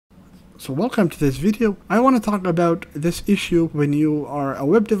So welcome to this video. I want to talk about this issue when you are a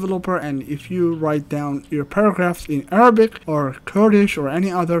web developer and if you write down your paragraphs in Arabic or Kurdish or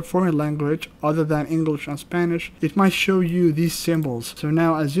any other foreign language other than English and Spanish, it might show you these symbols. So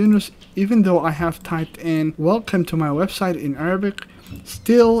now as you notice, even though I have typed in welcome to my website in Arabic,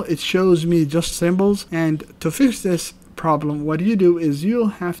 still it shows me just symbols. And to fix this problem, what you do is you'll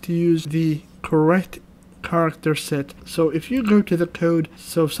have to use the correct character set. So if you go to the code,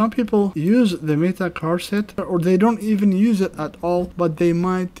 so some people use the meta char set or they don't even use it at all, but they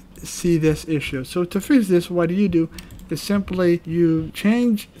might see this issue. So to fix this, what you do is simply you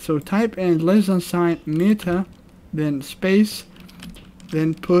change, so type in $sign meta, then space,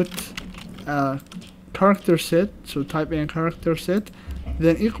 then put character set, so type in character set,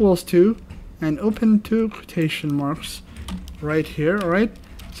 then equals to, and open two quotation marks right here. Alright,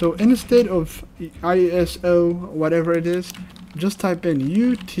 so instead of ISO whatever it is, just type in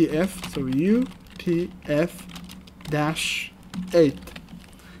UTF, so UTF-8,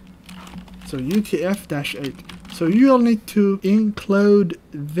 so UTF-8. So you'll need to include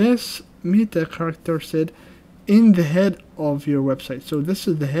this meta character set in the head of your website. So this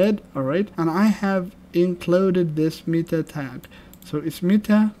is the head, alright, and I have included this meta tag. So it's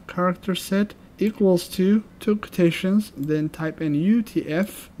meta character set equals to two quotations, then type in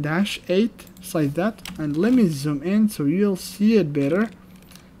UTF-8 like that, and let me zoom in so you'll see it better.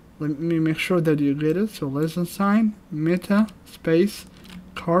 Let me make sure that you get it. So $sign meta space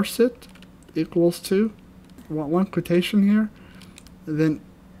char set equals to one quotation here, then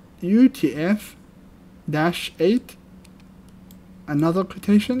UTF-8 another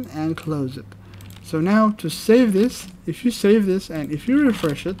quotation, and close it. So now to save this, if you save this and if you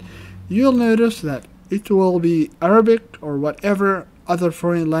refresh it, you'll notice that it will be Arabic or whatever other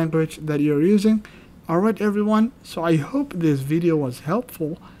foreign language that you're using. Alright everyone, so I hope this video was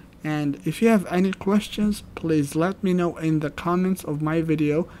helpful, and if you have any questions, please let me know in the comments of my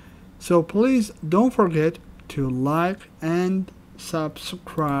video. So please don't forget to like and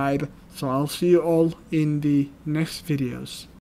subscribe. So I'll see you all in the next videos.